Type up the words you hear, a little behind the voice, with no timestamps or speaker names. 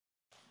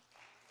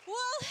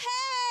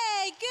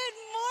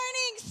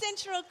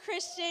Central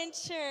Christian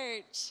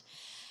Church.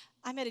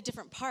 I'm at a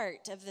different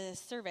part of the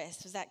service.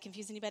 Does that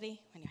confuse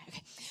anybody?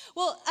 Okay.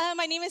 Well,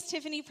 my name is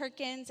Tiffany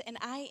Perkins, and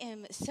I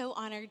am so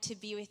honored to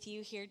be with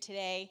you here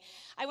today.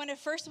 I want to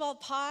first of all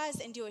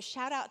pause and do a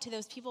shout out to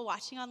those people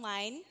watching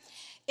online,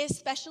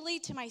 especially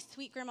to my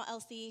sweet Grandma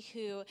Elsie,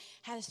 who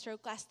had a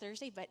stroke last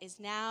Thursday, but is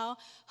now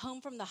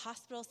home from the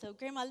hospital. So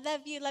Grandma,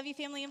 love you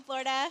family in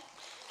Florida.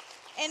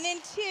 And then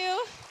two,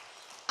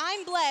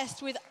 I'm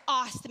blessed with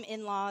awesome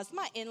in-laws.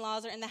 My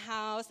in-laws are in the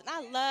house, and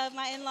I love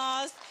my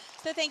in-laws.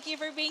 So thank you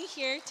for being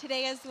here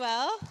today as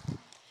well.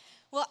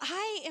 Well,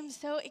 I am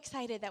so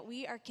excited that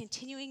we are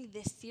continuing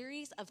this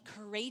series of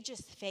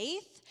courageous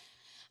faith.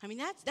 I mean,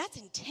 that's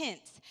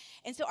intense.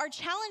 And so our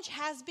challenge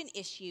has been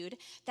issued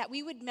that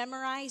we would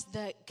memorize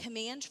the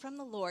command from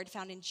the Lord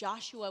found in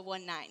Joshua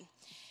 1:9.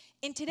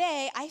 And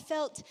today, I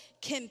felt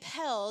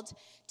compelled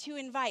to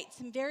invite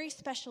some very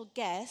special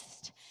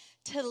guests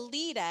to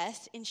lead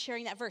us in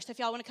sharing that verse. So if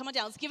y'all want to come on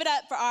down, let's give it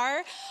up for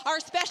our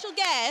special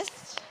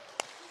guest.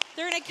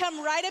 They're going to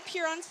come right up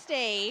here on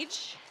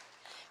stage.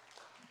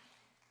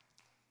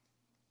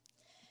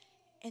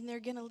 And they're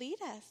going to lead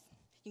us.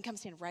 You can come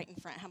stand right in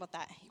front. How about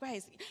that? You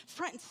guys,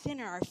 front and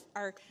center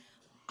are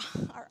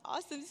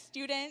awesome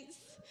students.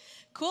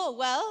 Cool.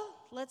 Well,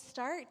 let's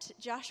start.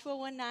 Joshua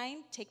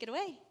 1:9. Take it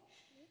away.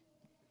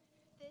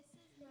 This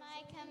is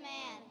my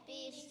command.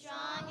 Be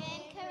strong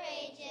and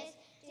courageous.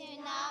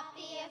 Do not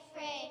be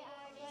afraid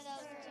for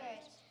those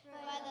words.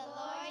 For the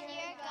Lord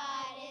your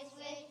God is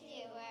with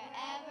you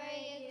wherever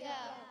you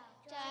go.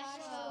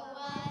 Joshua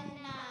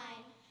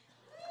 1:9.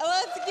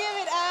 Let's give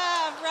it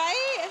up,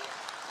 right?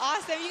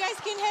 Awesome. You guys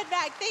can head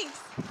back. Thanks.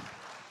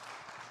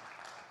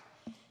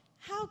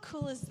 How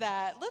cool is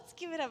that? Let's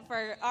give it up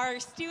for our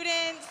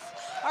students,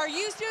 our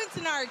youth students,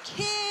 and our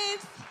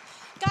kids.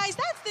 Guys,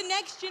 that's the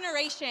next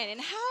generation.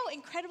 And how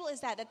incredible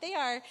is that they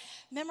are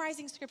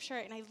memorizing scripture,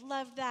 and I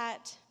love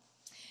that.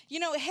 You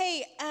know,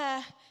 hey,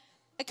 a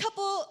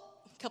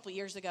couple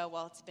years ago,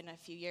 well, it's been a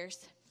few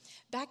years,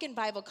 back in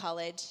Bible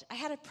college, I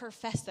had a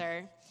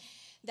professor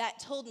that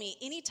told me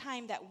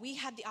anytime that we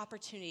had the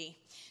opportunity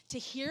to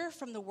hear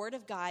from the Word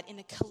of God in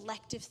a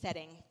collective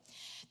setting,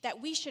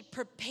 that we should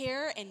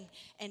prepare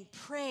and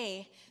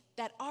pray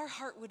that our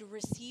heart would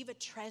receive a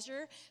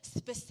treasure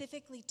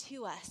specifically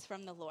to us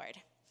from the Lord.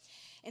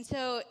 And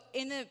so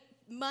in the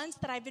months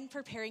that I've been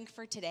preparing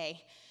for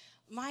today,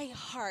 my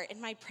heart and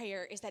my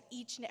prayer is that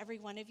each and every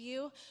one of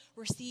you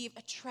receive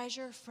a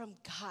treasure from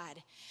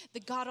God,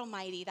 the God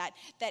Almighty, that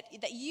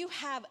you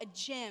have a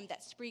gem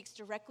that speaks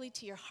directly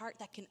to your heart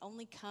that can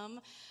only come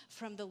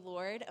from the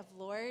Lord of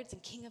Lords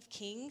and King of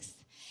Kings,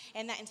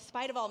 and that in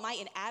spite of all my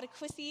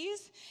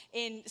inadequacies,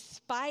 in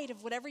spite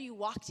of whatever you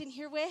walked in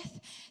here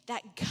with,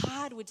 that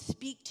God would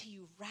speak to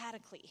you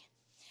radically.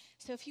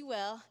 So if you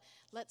will,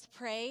 let's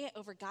pray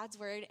over God's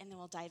word, and then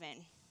we'll dive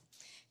in.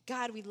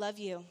 God, we love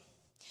you.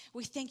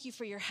 We thank you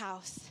for your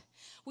house.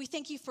 We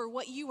thank you for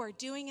what you are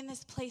doing in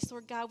this place,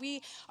 Lord God.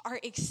 We are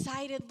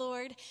excited,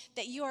 Lord,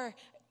 that you are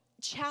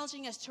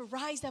challenging us to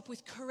rise up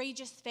with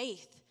courageous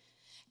faith.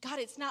 God,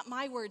 it's not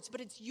my words,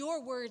 but it's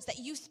your words that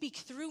you speak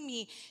through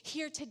me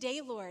here today,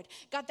 Lord.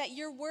 God, that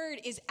your word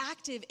is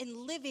active and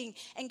living,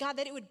 and God,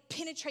 that it would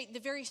penetrate the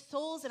very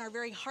souls and our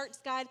very hearts,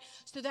 God,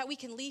 so that we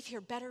can leave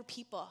here better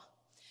people.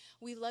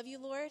 We love you,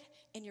 Lord.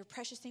 In your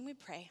precious name we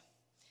pray.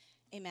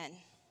 Amen.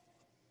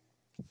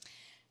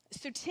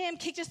 So Tim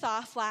kicked us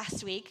off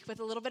last week with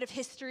a little bit of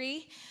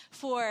history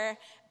for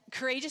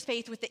courageous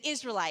faith with the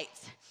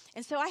Israelites.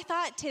 And so I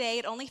thought today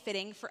it only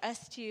fitting for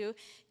us to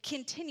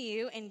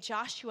continue in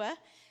Joshua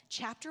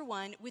chapter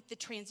 1 with the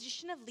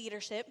transition of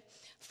leadership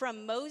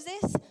from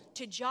Moses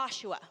to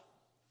Joshua.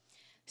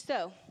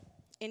 So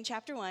in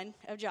chapter 1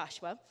 of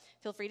Joshua,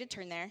 feel free to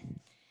turn there.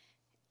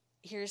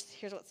 Here's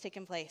what's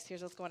taking place.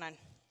 Here's what's going on.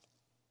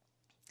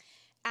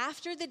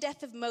 After the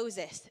death of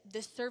Moses,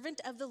 the servant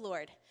of the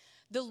Lord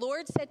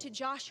said to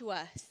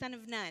Joshua, son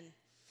of Nun,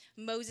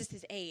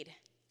 Moses' aide,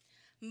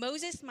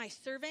 Moses, my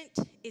servant,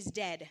 is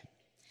dead.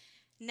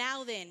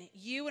 Now then,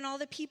 you and all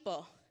the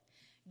people,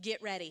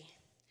 get ready.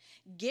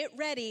 Get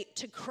ready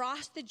to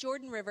cross the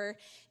Jordan River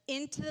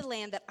into the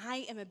land that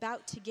I am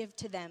about to give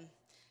to them,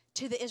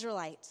 to the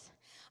Israelites.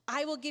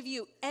 I will give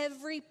you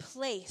every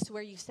place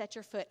where you set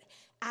your foot,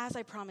 as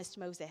I promised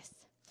Moses.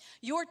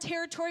 Your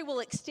territory will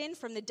extend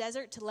from the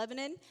desert to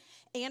Lebanon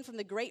and from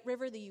the great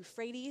river, the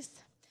Euphrates,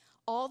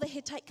 all the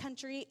Hittite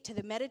country to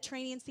the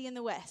Mediterranean Sea in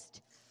the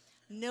west.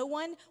 No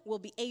one will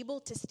be able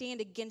to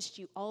stand against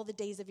you all the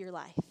days of your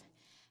life.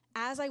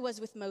 As I was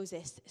with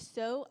Moses,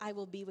 so I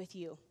will be with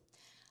you.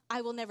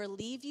 I will never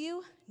leave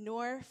you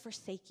nor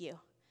forsake you.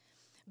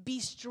 Be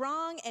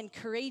strong and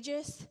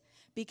courageous,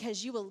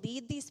 because you will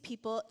lead these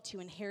people to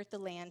inherit the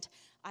land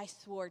I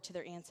swore to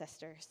their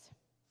ancestors.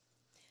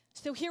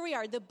 So here we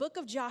are. The book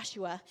of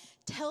Joshua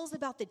tells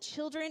about the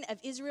children of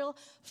Israel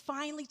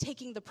finally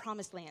taking the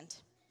promised land.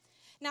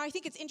 Now, I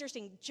think it's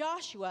interesting.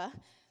 Joshua,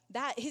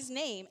 that his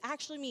name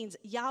actually means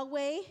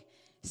Yahweh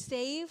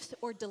saves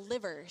or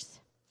delivers.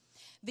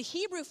 The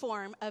Hebrew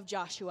form of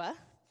Joshua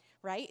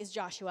right, is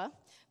Joshua.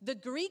 The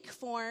Greek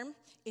form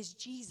is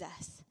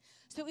Jesus.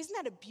 So isn't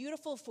that a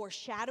beautiful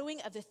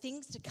foreshadowing of the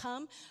things to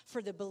come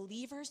for the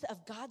believers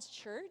of God's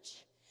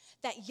church?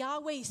 That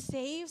Yahweh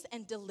saves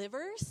and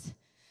delivers?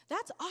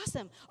 That's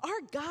awesome.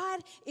 Our God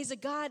is a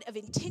God of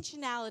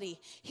intentionality.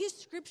 His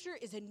scripture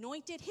is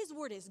anointed. His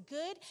word is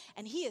good,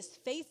 and he is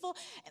faithful.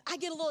 And I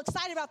get a little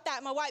excited about that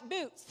in my white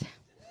boots.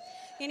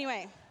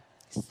 Anyway,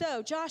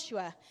 so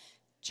Joshua,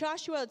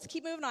 let's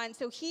keep moving on.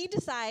 So he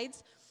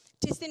decides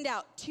to send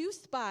out 2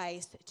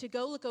 spies to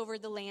go look over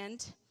the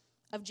land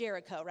of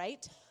Jericho,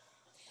 right?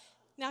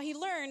 Now, he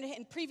learned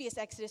in previous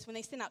Exodus when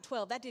they sent out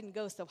 12, that didn't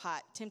go so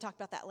hot. Tim talked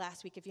about that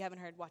last week. If you haven't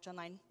heard, watch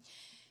online.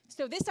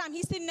 So this time,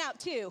 he's sending out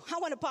 2. I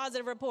want a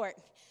positive report.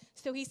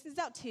 So he sends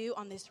out 2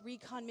 on this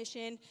recon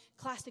mission,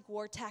 classic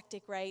war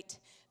tactic, right?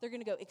 They're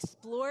going to go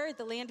explore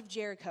the land of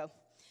Jericho.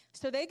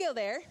 So they go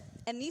there,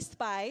 and these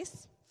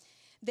spies,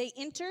 they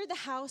enter the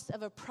house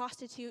of a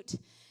prostitute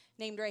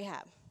named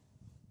Rahab.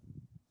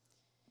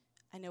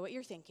 I know what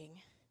you're thinking.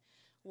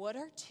 What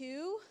are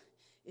 2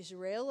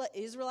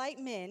 Israelite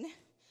men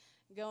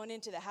going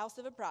into the house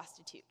of a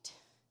prostitute,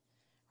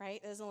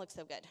 right? That doesn't look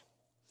so good.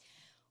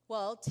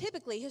 Well,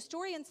 typically,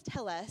 historians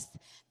tell us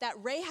that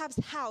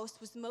Rahab's house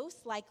was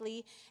most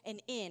likely an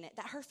inn,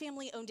 that her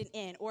family owned an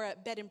inn or a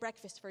bed and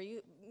breakfast for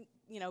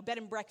bed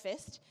and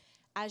breakfast,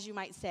 as you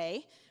might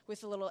say,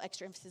 with a little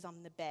extra emphasis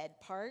on the bed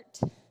part,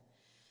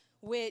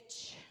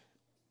 which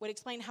would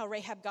explain how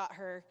Rahab got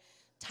her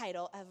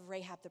title of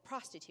Rahab the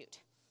prostitute.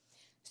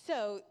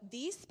 So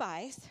these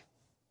spies,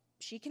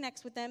 she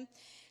connects with them.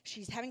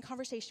 She's having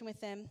conversation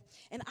with them.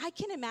 And I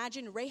can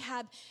imagine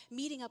Rahab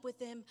meeting up with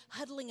them,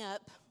 huddling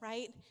up,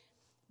 right?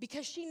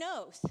 Because she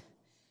knows.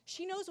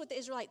 She knows what the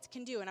Israelites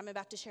can do. And I'm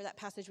about to share that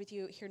passage with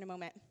you here in a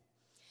moment.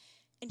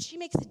 And she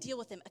makes a deal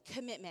with them, a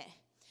commitment.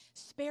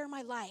 Spare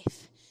my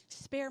life.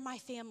 Spare my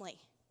family.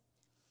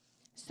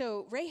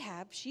 So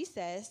Rahab, she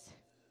says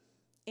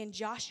in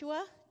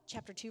Joshua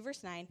chapter 2,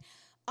 verse 9,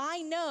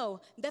 I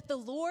know that the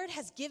Lord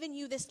has given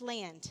you this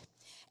land,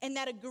 and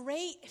that a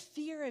great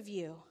fear of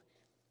you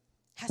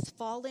has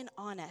fallen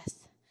on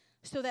us,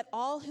 so that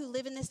all who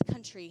live in this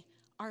country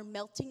are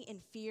melting in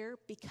fear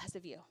because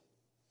of you.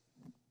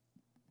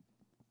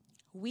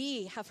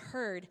 We have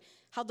heard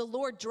how the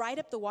Lord dried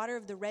up the water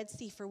of the Red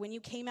Sea for when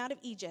you came out of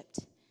Egypt,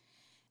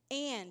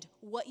 and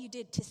what you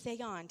did to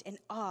Sihon and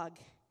Og,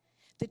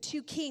 the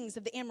 2 kings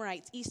of the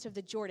Amorites east of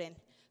the Jordan,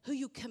 who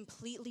you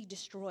completely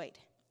destroyed.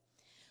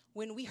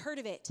 When we heard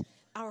of it,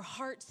 our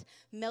hearts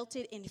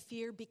melted in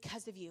fear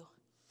because of you.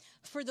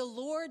 For the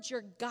Lord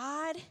your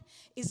God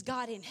is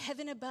God in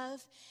heaven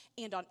above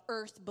and on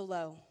earth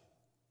below.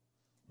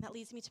 And that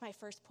leads me to my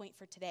first point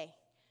for today.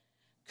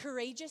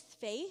 Courageous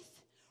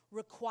faith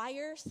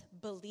requires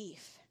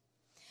belief.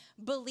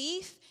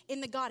 Belief in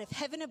the God of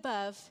heaven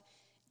above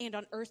and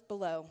on earth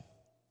below.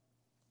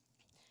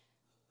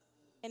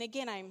 And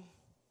again,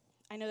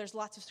 I know there's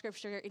lots of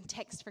scripture in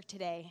text for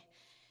today.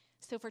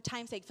 So for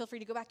time's sake, feel free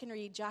to go back and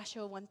read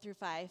Joshua 1 through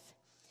 5.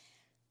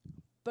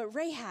 But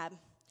Rahab,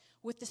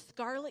 with the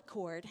scarlet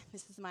cord,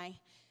 this is my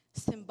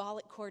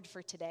symbolic cord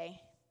for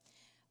today,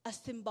 a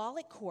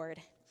symbolic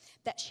cord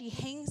that she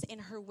hangs in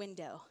her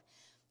window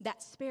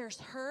that spares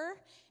her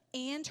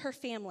and her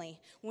family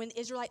when the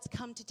Israelites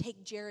come to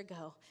take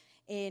Jericho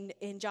in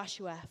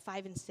Joshua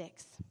 5 and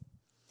 6.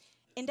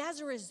 And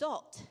as a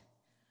result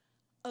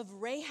of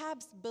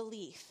Rahab's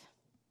belief,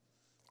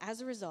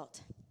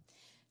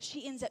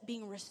 she ends up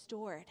being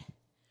restored,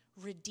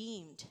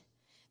 redeemed.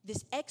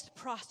 This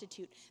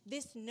ex-prostitute,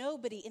 this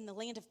nobody in the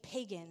land of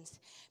pagans,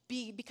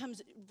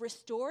 becomes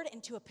restored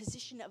into a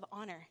position of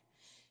honor.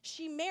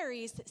 She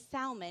marries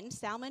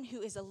Salmon,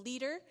 who is a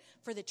leader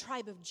for the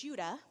tribe of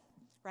Judah,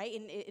 right,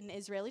 in the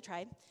Israeli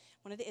tribe,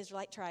 one of the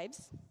Israelite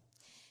tribes.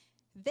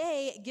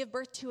 They give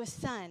birth to a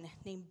son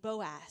named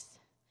Boaz.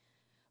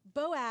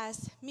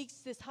 Boaz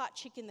meets this hot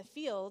chick in the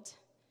field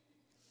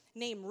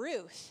named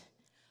Ruth.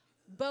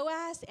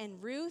 Boaz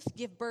and Ruth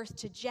give birth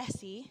to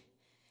Jesse.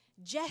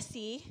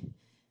 Jesse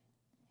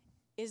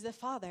is the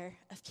father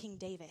of King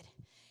David.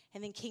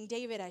 And then King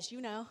David, as you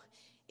know,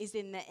 is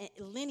in the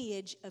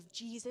lineage of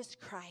Jesus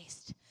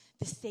Christ,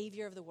 the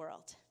Savior of the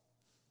world.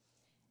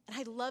 And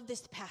I love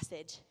this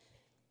passage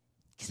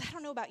because I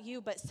don't know about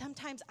you, but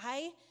sometimes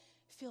I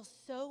feel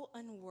so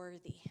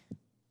unworthy,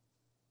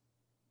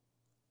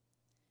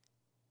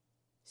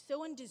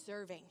 so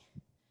undeserving,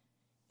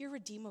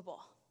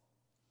 irredeemable.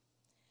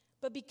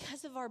 But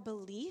because of our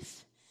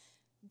belief,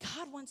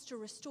 God wants to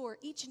restore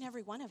each and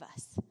every one of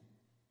us.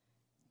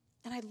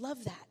 And I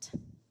love that.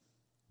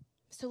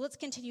 So let's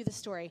continue the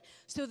story.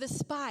 So the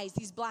spies,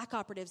 these black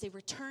operatives, they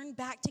return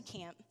back to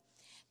camp.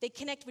 They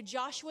connect with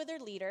Joshua, their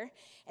leader,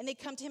 and they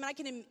come to him. And I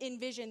can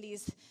envision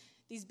these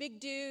big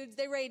dudes.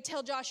 They're ready to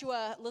tell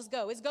Joshua, let's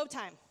go. It's go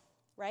time,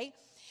 right?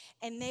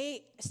 And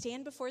they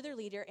stand before their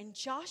leader. And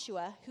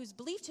Joshua, who's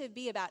believed to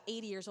be about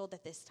 80 years old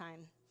at this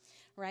time,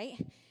 right?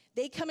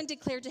 They come and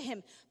declare to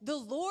him, the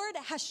Lord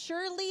has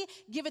surely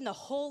given the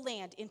whole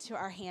land into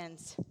our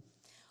hands.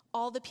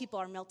 All the people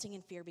are melting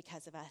in fear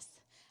because of us.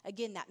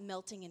 Again, that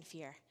melting in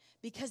fear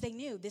because they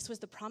knew this was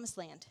the promised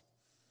land.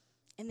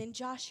 And then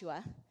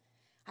Joshua,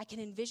 I can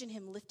envision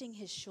him lifting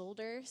his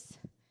shoulders,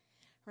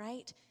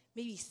 right?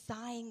 Maybe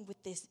sighing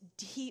with this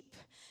deep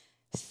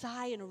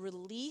sigh and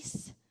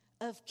release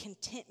of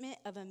contentment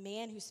of a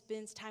man who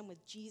spends time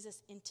with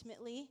Jesus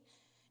intimately.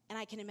 And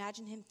I can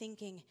imagine him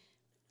thinking,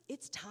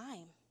 it's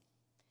time.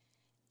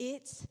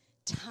 It's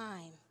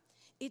time.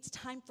 It's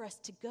time for us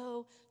to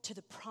go to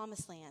the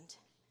promised land.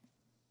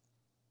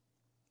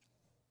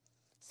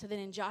 So then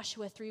in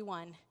Joshua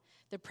 3:1,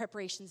 the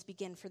preparations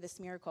begin for this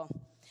miracle.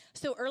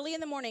 So early in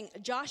the morning,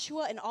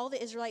 Joshua and all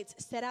the Israelites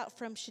set out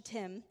from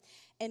Shittim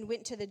and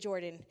went to the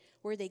Jordan,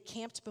 where they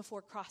camped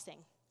before crossing.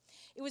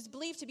 It was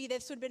believed to be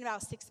this would have been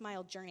about a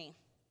 6-mile journey.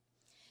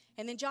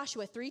 And then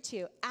Joshua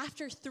 3:2,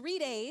 after 3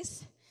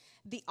 days,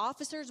 the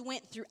officers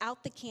went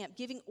throughout the camp,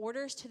 giving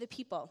orders to the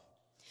people.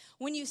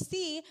 When you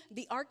see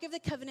the Ark of the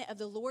Covenant of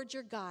the Lord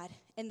your God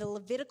and the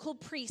Levitical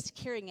priest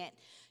carrying it,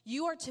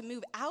 you are to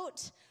move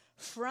out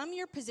from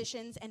your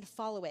positions and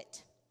follow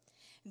it.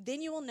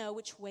 Then you will know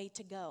which way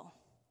to go,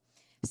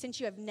 since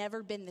you have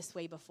never been this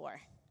way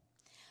before.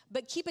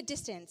 But keep a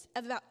distance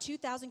of about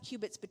 2,000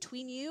 cubits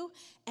between you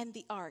and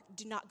the ark.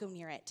 Do not go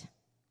near it.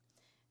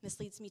 This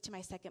leads me to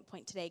my second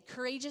point today.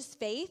 Courageous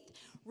faith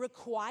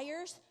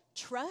requires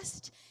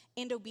trust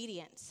and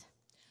obedience.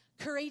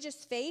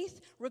 Courageous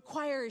faith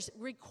requires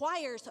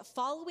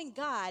following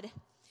God,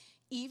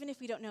 even if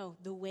we don't know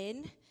the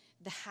when,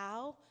 the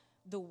how,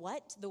 the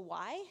what, the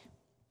why.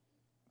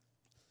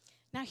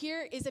 Now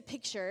here is a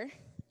picture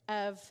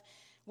of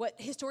what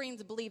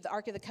historians believe the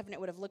Ark of the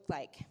Covenant would have looked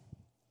like.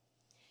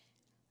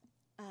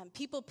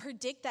 People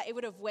predict that it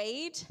would have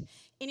weighed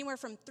anywhere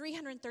from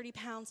 330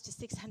 pounds to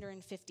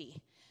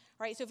 650.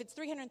 Right, so if it's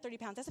 330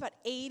 pounds, that's about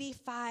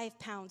 85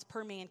 pounds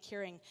per man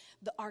carrying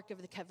the Ark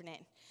of the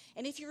Covenant.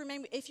 And if you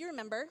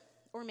remember,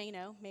 or may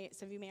know,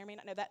 some of you may or may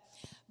not know that,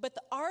 but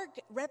the Ark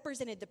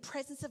represented the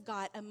presence of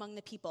God among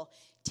the people,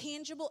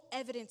 tangible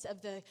evidence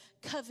of the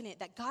covenant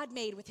that God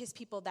made with his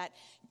people, that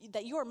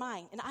you are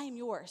mine and I am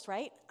yours,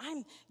 right?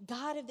 I'm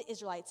God of the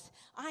Israelites.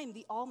 I'm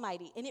the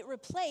Almighty. And it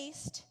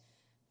replaced,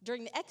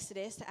 during the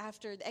Exodus,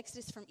 after the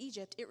Exodus from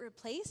Egypt, it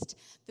replaced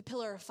the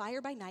pillar of fire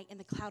by night and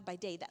the cloud by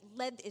day that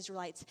led the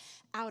Israelites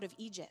out of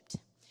Egypt.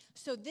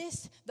 So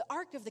the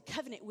Ark of the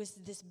Covenant was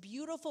this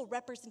beautiful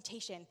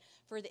representation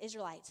for the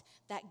Israelites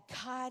that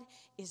God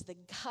is the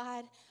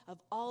God of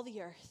all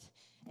the earth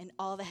and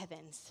all the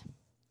heavens.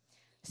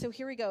 So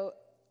here we go.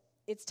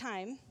 It's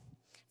time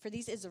for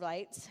these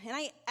Israelites.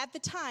 And at the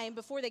time,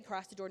 before they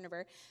crossed the Jordan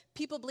River,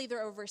 people believe there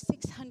are over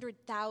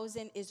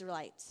 600,000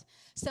 Israelites.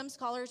 Some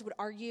scholars would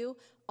argue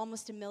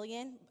almost 1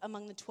 million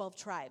among the 12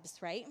 tribes,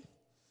 right? And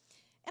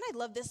I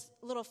love this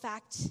little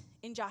fact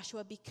in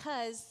Joshua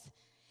because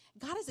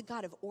God is a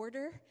God of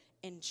order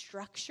and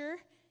structure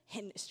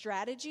and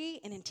strategy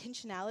and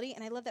intentionality.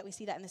 And I love that we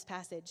see that in this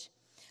passage.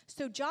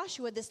 So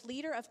Joshua, this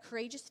leader of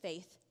courageous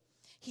faith,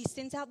 he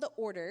sends out the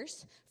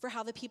orders for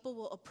how the people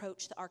will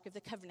approach the Ark of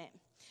the Covenant.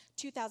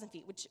 2,000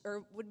 feet, which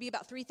would be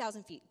about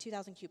 3,000 feet,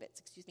 2,000 cubits,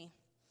 excuse me.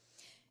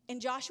 And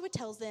Joshua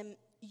tells them,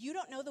 you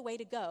don't know the way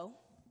to go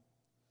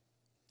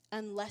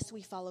unless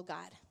we follow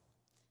God.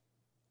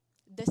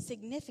 The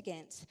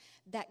significance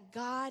that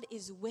God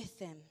is with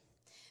them.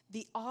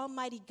 The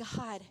Almighty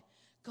God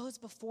goes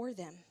before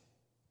them.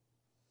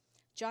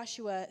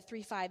 Joshua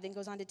 3:5 then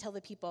goes on to tell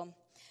the people,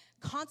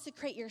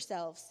 consecrate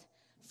yourselves,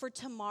 for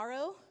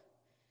tomorrow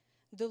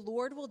the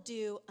Lord will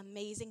do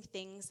amazing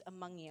things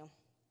among you.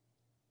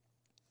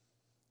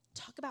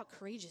 Talk about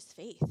courageous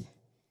faith.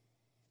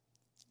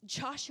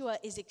 Joshua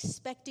is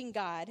expecting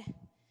God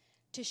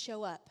to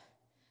show up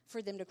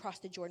for them to cross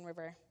the Jordan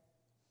River.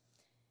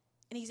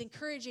 And he's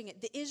encouraging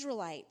the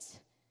Israelites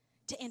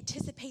to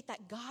anticipate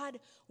that God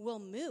will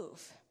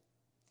move.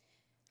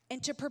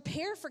 And to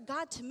prepare for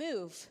God to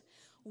move,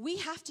 we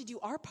have to do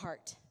our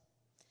part.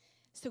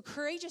 So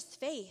courageous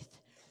faith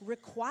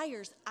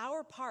requires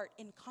our part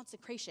in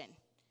consecration.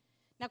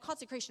 Now,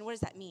 consecration, what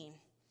does that mean?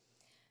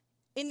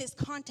 In this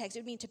context, it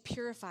would mean to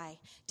purify,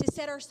 to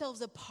set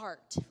ourselves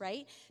apart,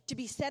 right? To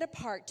be set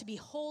apart, to be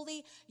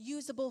holy,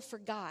 usable for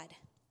God.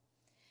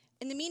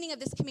 And the meaning of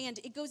this command,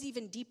 it goes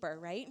even deeper,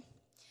 right?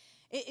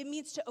 It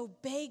means to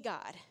obey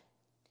God.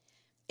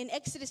 In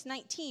Exodus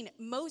 19,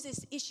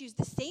 Moses issues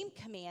the same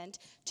command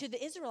to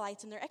the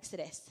Israelites in their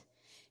Exodus.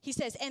 He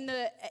says,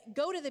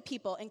 go to the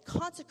people and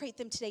consecrate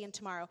them today and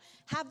tomorrow.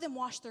 Have them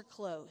wash their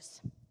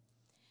clothes.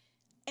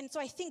 And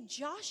so I think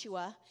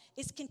Joshua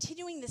is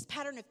continuing this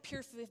pattern of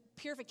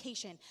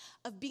purification,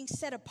 of being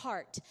set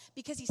apart,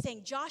 because he's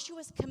saying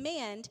Joshua's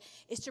command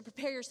is to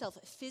prepare yourself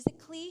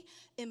physically,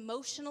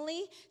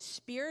 emotionally,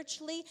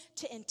 spiritually,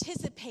 to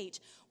anticipate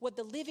what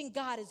the living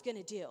God is going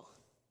to do.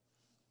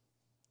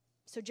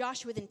 So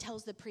Joshua then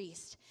tells the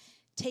priest,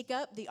 take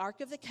up the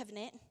Ark of the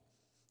Covenant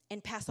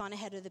and pass on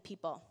ahead of the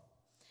people.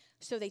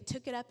 So they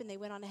took it up and they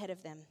went on ahead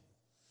of them.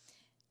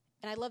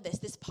 And I love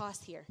this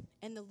pause here.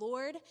 And the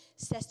Lord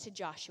says to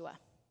Joshua,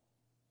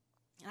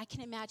 and I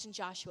can imagine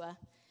Joshua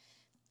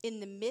in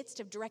the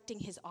midst of directing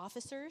his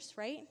officers,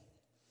 right?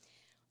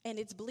 And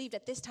it's believed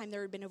at this time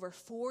there had been over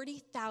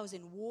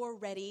 40,000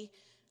 war-ready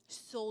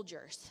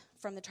soldiers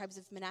from the tribes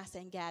of Manasseh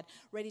and Gad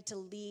ready to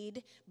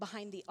lead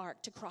behind the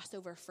ark to cross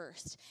over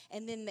first.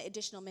 And then the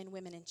additional men,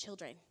 women, and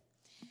children.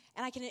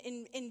 And I can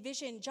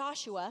envision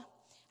Joshua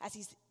as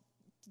he's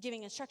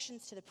giving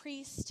instructions to the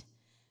priest,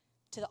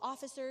 to the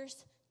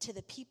officers, to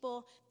the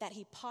people, that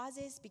he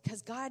pauses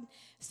because God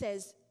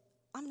says,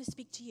 I'm going to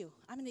speak to you.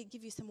 I'm going to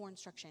give you some more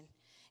instruction.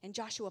 And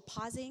Joshua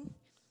pausing,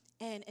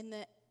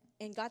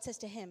 and God says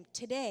to him,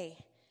 today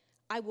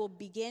I will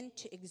begin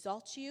to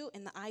exalt you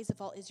in the eyes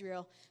of all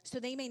Israel, so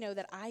they may know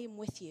that I am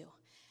with you,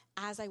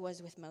 as I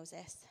was with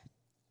Moses.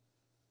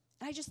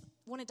 And I just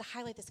wanted to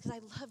highlight this because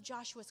I love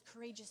Joshua's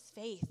courageous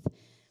faith.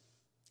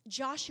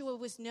 Joshua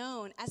was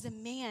known as a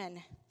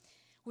man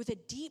with a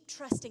deep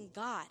trust in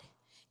God.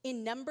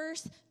 In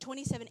Numbers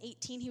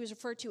 27:18, he was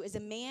referred to as a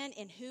man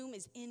in whom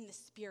is in the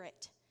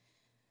Spirit.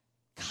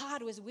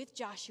 God was with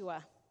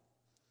Joshua.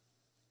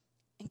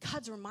 And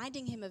God's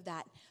reminding him of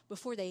that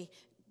before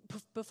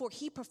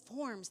he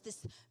performs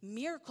this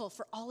miracle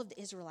for all of the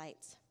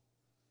Israelites.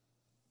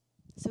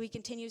 So he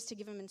continues to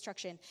give him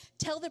instruction.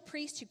 Tell the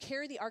priests who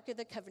carry the Ark of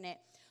the Covenant,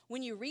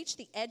 when you reach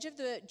the edge of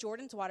the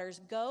Jordan's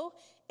waters, go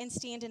and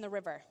stand in the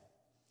river.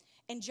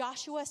 And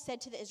Joshua said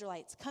to the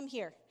Israelites, come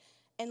here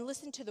and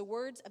listen to the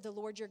words of the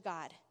Lord your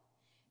God.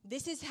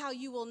 This is how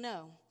you will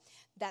know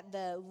that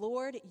the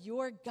Lord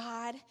your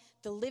God,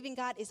 the living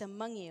God, is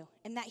among you,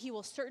 and that he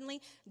will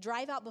certainly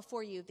drive out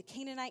before you the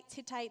Canaanites,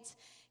 Hittites,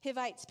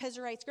 Hivites,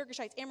 Pezerites,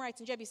 Girgashites, Amorites,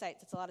 and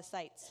Jebusites. That's a lot of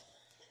sites.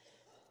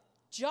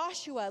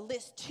 Joshua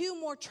lists 2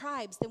 more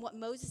tribes than what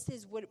Moses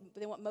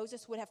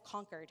would have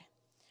conquered,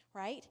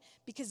 right?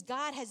 Because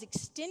God has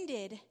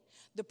extended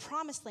the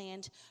promised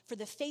land for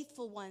the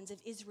faithful ones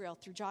of Israel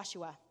through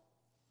Joshua.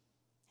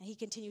 And he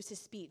continues his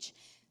speech.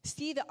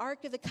 See the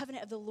ark of the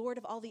covenant of the Lord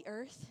of all the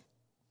earth?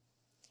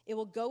 It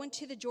will go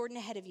into the Jordan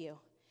ahead of you.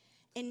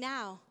 And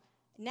now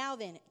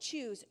then,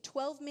 choose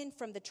 12 men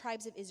from the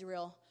tribes of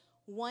Israel,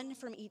 1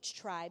 from each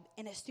tribe.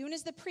 And as soon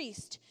as the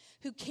priest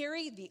who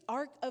carry the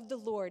ark of the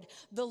Lord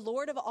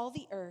of all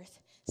the earth,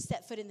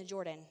 set foot in the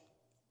Jordan.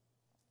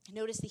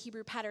 Notice the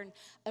Hebrew pattern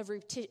of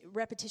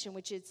repetition,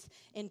 which is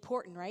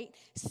important, right?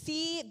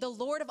 See the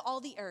Lord of all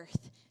the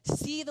earth.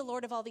 See the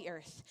Lord of all the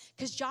earth.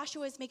 Because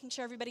Joshua is making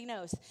sure everybody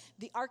knows.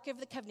 The Ark of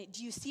the Covenant.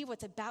 Do you see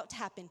what's about to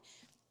happen?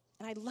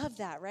 And I love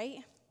that, right?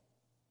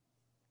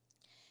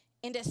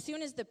 And as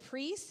soon as the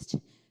priest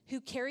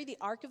who carry the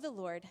ark of the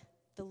Lord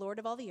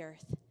of all the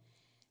earth,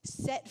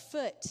 set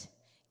foot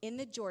in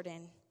the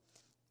Jordan,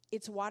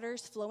 its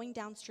waters flowing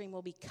downstream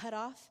will be cut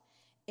off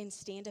and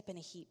stand up in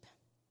a heap.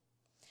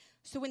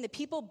 So when the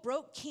people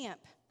broke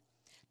camp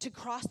to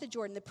cross the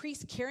Jordan, the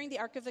priest carrying the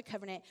Ark of the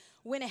Covenant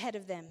went ahead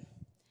of them.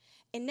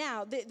 And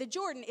now the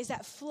Jordan is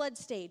at flood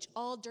stage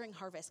all during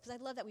harvest, because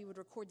I love that we would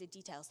record the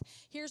details.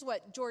 Here's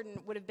what Jordan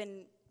would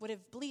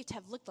have believed to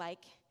have looked like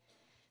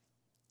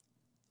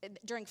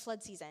during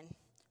flood season.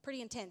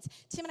 Pretty intense.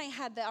 Tim and I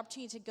had the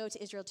opportunity to go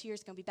to Israel 2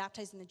 years ago and be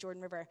baptized in the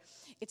Jordan River.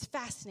 It's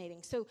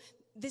fascinating. So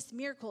this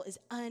miracle is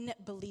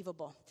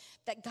unbelievable,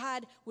 that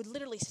God would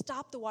literally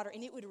stop the water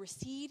and it would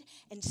recede,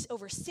 and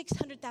over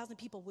 600,000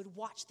 people would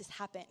watch this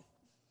happen.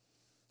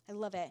 I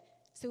love it.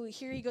 So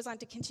here he goes on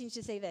to continue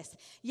to say this.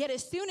 Yet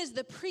as soon as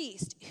the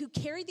priest who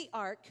carried the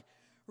ark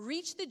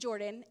reached the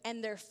Jordan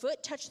and their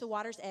foot touched the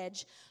water's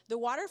edge, the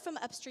water from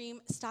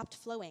upstream stopped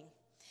flowing.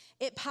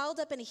 It piled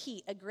up in a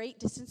heap a great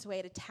distance away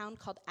at a town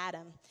called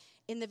Adam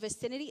in the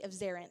vicinity of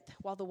Zarenth,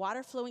 while the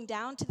water flowing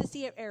down to the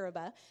Sea of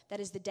Arabah,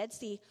 that is the Dead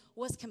Sea,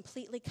 was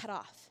completely cut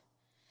off.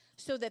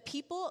 So the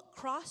people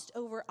crossed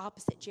over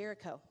opposite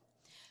Jericho.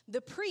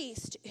 The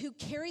priest who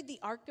carried the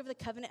Ark of the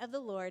Covenant of the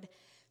Lord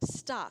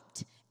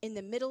stopped in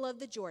the middle of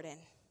the Jordan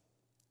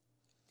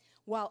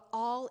while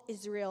all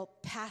Israel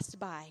passed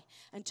by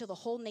until the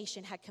whole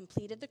nation had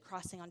completed the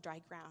crossing on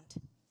dry ground.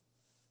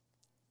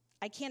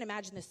 I can't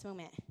imagine this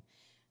moment.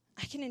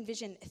 I can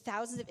envision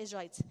thousands of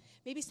Israelites,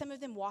 maybe some of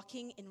them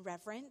walking in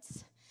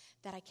reverence,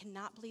 that I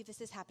cannot believe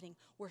this is happening.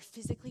 We're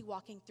physically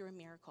walking through a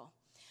miracle.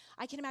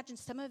 I can imagine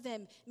some of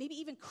them maybe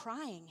even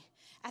crying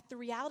at the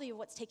reality of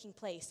what's taking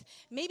place.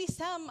 Maybe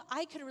some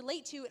I could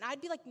relate to, and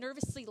I'd be like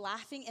nervously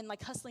laughing and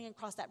like hustling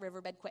across that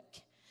riverbed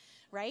quick,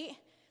 right?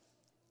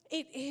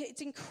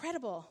 It's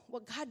incredible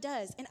what God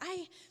does. And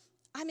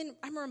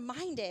I'm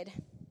reminded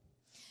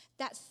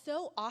that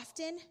so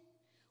often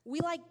we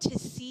like to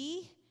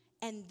see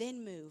and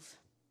then move.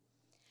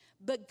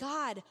 But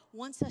God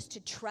wants us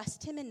to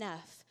trust him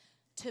enough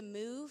to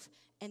move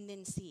and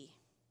then see.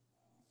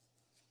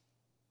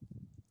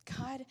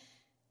 God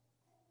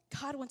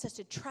wants us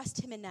to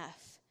trust him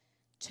enough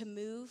to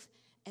move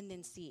and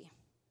then see.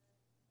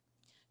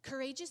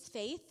 Courageous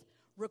faith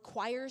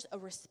requires a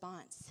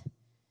response.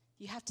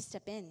 You have to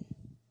step in.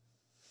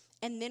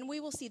 And then we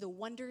will see the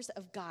wonders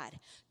of God.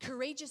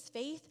 Courageous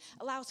faith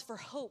allows for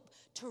hope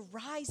to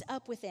rise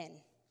up within,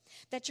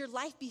 that your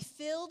life be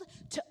filled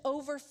to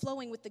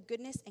overflowing with the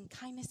goodness and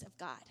kindness of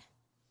God.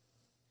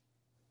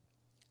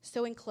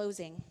 So in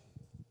closing,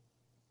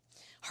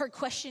 our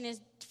question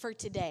is for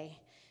today.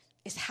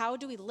 is how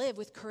do we live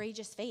with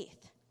courageous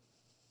faith?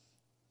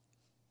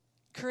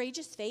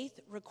 Courageous faith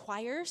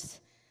requires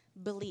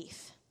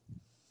belief.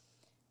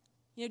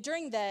 You know,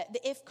 during the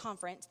IF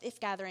conference, the IF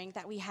gathering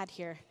that we had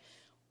here,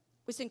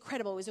 it was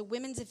incredible. It was a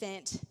women's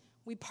event.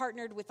 We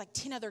partnered with like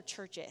 10 other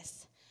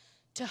churches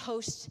to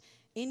host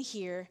in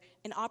here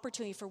an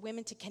opportunity for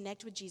women to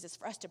connect with Jesus,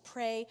 for us to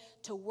pray,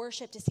 to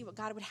worship, to see what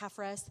God would have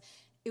for us.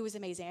 It was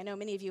amazing. I know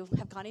many of you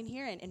have gone in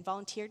here and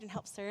volunteered and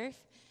helped serve.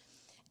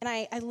 And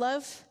I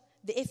love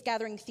the IF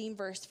gathering theme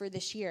verse for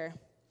this year.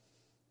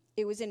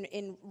 It was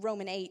in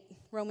Romans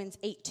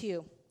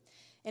 8:2.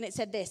 And it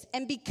said this,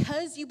 and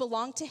because you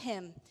belong to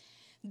him,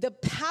 the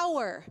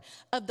power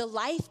of the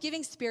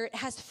life-giving Spirit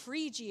has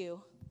freed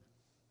you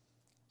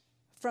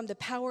from the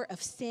power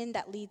of sin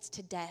that leads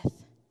to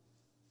death.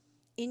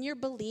 In your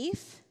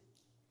belief,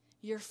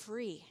 you're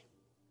free.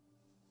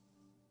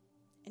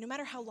 And no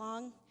matter how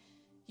long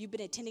you've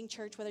been attending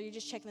church, whether you're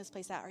just checking this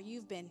place out or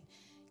you've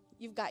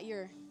got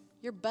your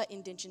butt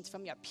indentions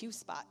from your pew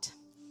spot,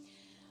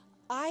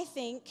 I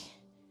think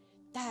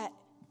that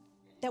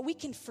we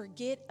can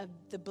forget of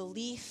the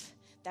belief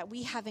that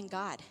we have in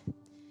God.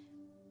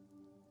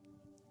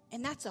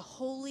 And that's a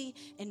holy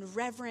and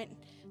reverent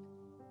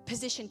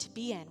position to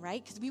be in,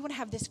 right? Because we want to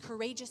have this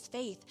courageous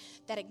faith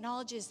that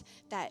acknowledges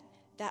that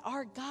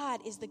our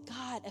God is the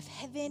God of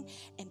heaven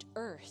and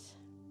earth.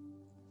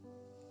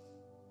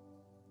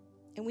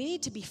 And we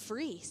need to be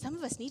free. Some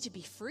of us need to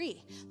be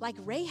free. Like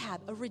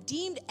Rahab, a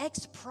redeemed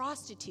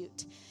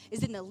ex-prostitute,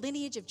 is in the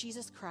lineage of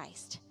Jesus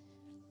Christ.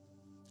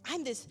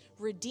 I'm this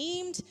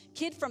redeemed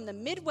kid from the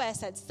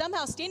Midwest that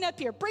somehow stand up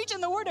here preaching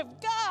the word of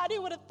God.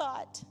 Who would have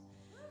thought?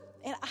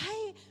 And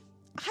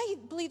I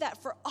believe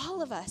that for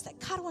all of us, that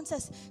God wants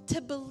us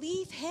to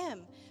believe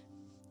him,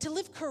 to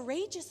live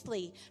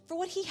courageously for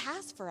what he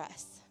has for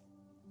us.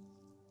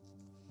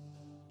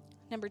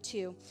 Number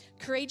 2,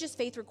 courageous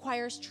faith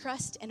requires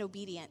trust and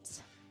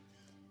obedience.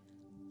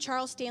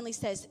 Charles Stanley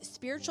says,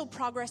 spiritual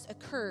progress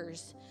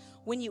occurs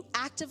when you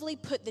actively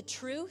put the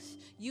truth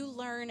you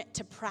learn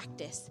to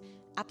practice.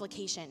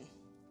 Application.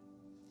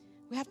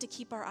 We have to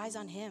keep our eyes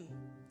on him.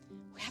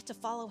 We have to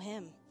follow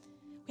him.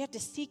 We have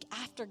to seek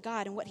after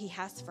God and what he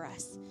has for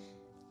us.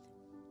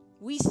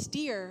 We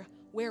steer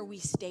where we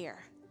stare.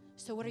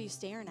 So what are you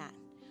staring at?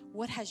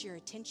 What has your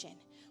attention?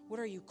 What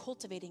are you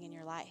cultivating in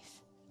your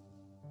life?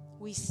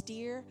 We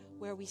steer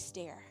where we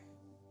stare.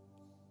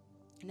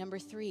 Number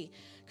 3,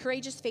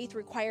 courageous faith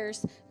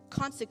requires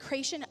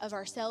consecration of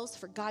ourselves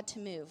for God to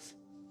move.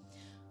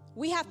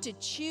 We have to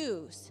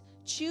choose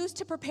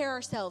to prepare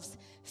ourselves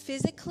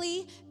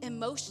physically,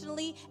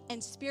 emotionally,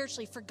 and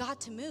spiritually for God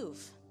to move.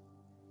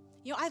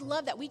 You know, I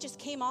love that we just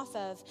came off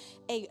of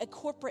a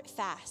corporate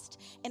fast.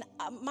 And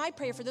my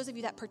prayer for those of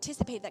you that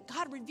participate, that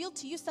God revealed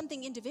to you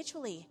something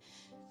individually.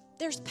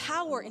 There's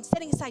power in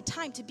setting aside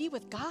time to be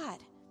with God.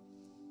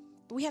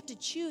 But we have to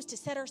choose to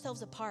set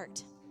ourselves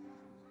apart.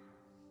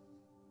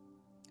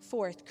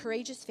 4th,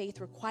 courageous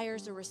faith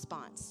requires a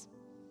response.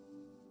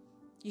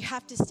 You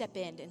have to step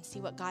in and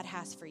see what God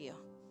has for you.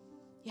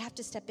 You have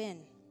to step in.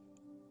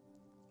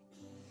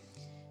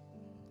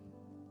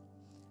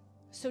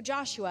 So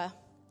Joshua,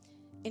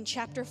 in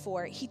chapter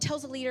 4, he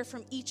tells a leader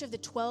from each of the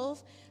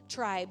 12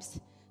 tribes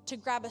to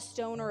grab a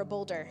stone or a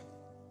boulder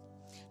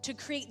to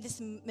create this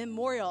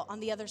memorial on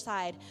the other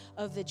side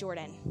of the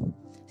Jordan.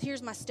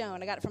 Here's my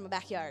stone. I got it from a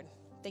backyard.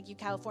 Thank you,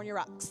 California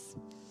Rocks.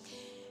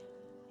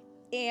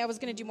 And I was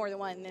going to do more than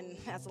one, and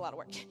that's a lot of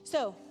work.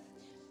 So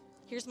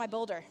here's my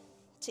boulder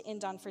to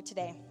end on for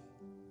today,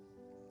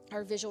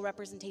 our visual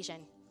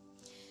representation.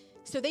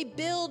 So they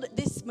build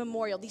this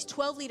memorial, these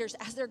 12 leaders,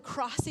 as they're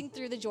crossing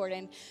through the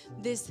Jordan,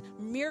 this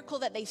miracle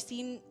that they've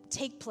seen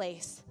take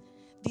place.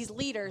 These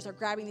leaders are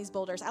grabbing these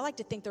boulders. I like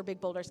to think they're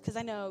big boulders because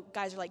I know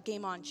guys are like,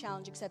 game on,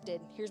 challenge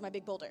accepted. Here's my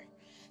big boulder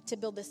to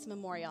build this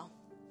memorial,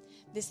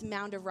 this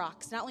mound of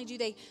rocks. Not only do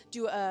they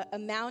do a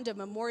mound of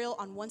memorial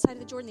on one side of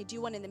the Jordan, they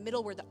do one in the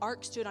middle where the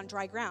ark stood on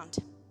dry ground.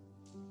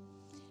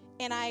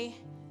 And I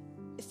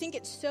think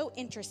it's so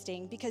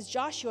interesting because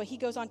Joshua, he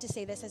goes on to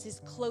say this as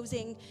his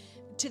closing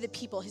to the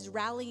people, his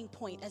rallying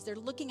point, as they're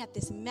looking at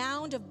this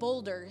mound of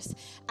boulders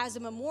as a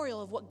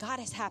memorial of what God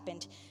has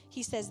happened.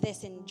 He says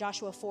this in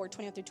Joshua 4,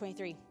 21 through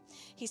 23.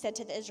 He said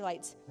to the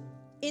Israelites,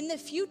 in the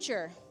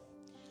future,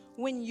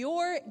 when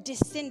your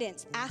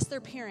descendants ask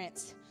their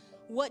parents,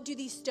 what do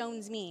these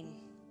stones mean?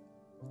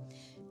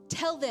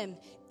 Tell them,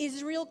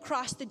 Israel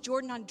crossed the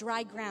Jordan on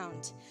dry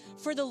ground.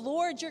 For the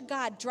Lord your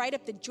God dried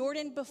up the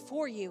Jordan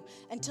before you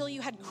until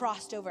you had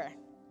crossed over.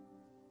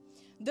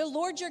 The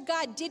Lord your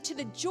God did to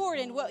the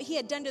Jordan what he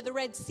had done to the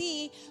Red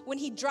Sea when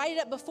he dried it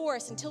up before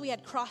us until we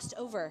had crossed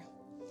over.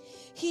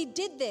 He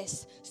did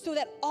this so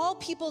that all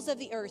peoples of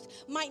the earth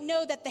might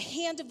know that the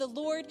hand of the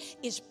Lord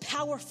is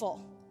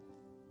powerful,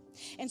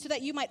 and so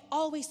that you might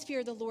always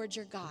fear the Lord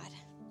your God.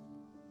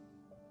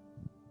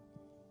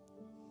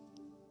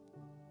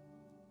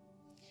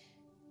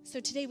 So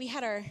today we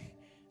had our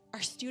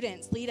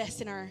students lead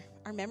us in our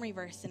memory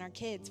verse and our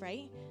kids,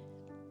 right?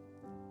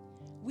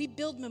 We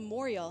build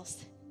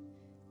memorials.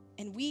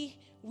 And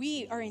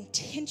we are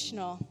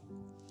intentional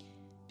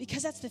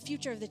because that's the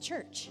future of the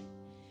church.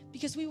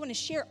 Because we want to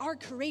share our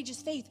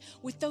courageous faith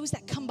with those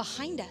that come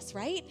behind us,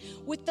 right?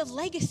 With the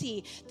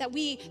legacy that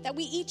we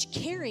each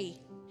carry.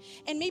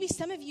 And maybe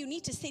some of you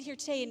need to sit here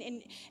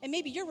today and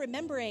maybe you're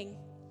remembering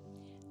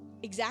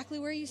exactly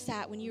where you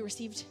sat when you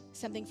received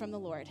something from the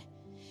Lord.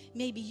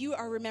 Maybe you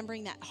are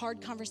remembering that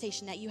hard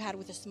conversation that you had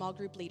with a small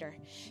group leader.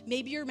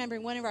 Maybe you're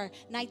remembering one of our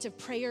nights of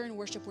prayer and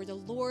worship where the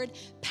Lord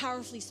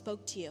powerfully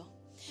spoke to you.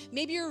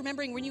 Maybe you're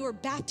remembering when you were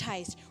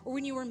baptized or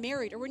when you were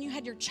married or when you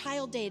had your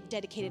child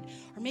dedicated.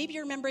 Or maybe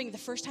you're remembering the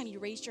first time you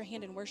raised your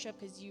hand in worship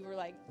because you were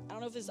like, I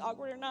don't know if this is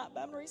awkward or not, but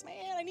I'm going to raise my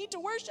hand. I need to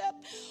worship.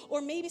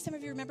 Or maybe some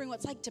of you are remembering what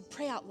it's like to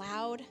pray out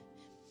loud.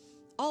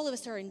 All of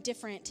us are in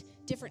different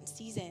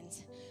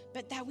seasons.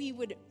 But that we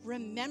would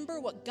remember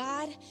what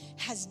God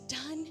has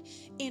done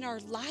in our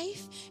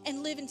life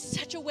and live in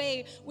such a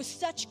way with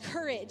such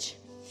courage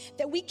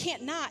that we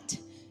can't not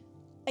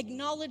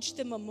acknowledge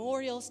the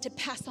memorials to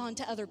pass on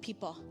to other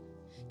people,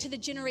 to the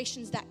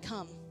generations that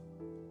come.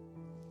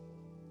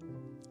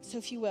 So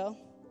if you will,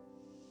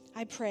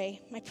 I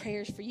pray, my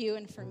prayers for you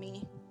and for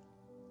me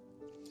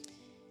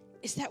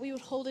is that we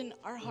would hold in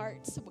our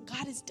hearts what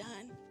God has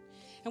done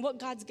and what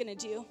God's going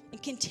to do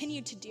and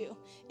continue to do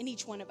in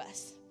each one of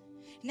us.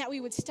 And that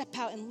we would step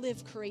out and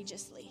live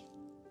courageously.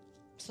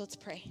 So let's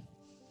pray.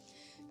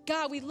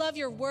 God, we love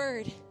your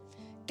word.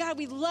 God,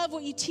 we love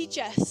what you teach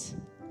us.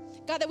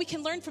 God, that we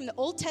can learn from the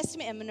Old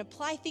Testament and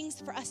apply things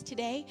for us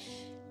today.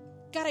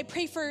 God, I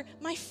pray for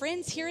my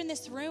friends here in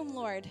this room,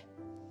 Lord.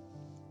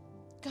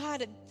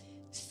 God,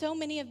 so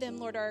many of them,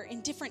 Lord, are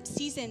in different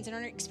seasons and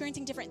are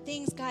experiencing different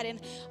things, God. And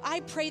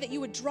I pray that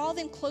you would draw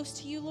them close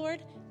to you,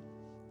 Lord.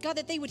 God,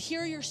 that they would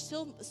hear your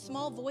still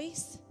small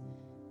voice.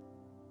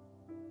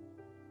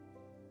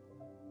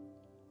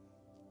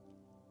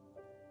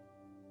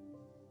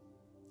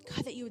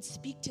 God, that you would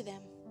speak to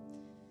them.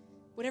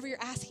 Whatever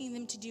you're asking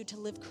them to do to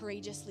live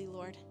courageously,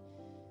 Lord.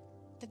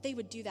 That they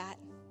would do that.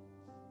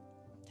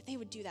 That they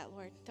would do that,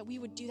 Lord. That we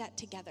would do that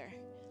together.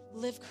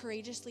 Live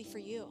courageously for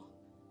you.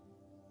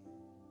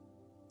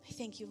 I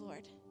thank you,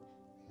 Lord.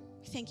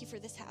 I thank you for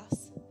this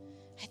house.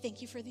 I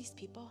thank you for these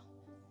people.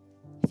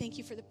 I thank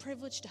you for the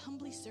privilege to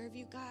humbly serve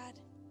you, God.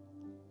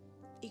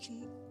 You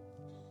can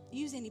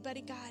use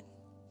anybody, God.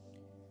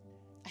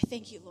 I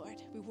thank you,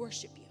 Lord. We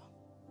worship you.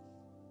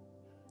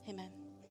 Amen.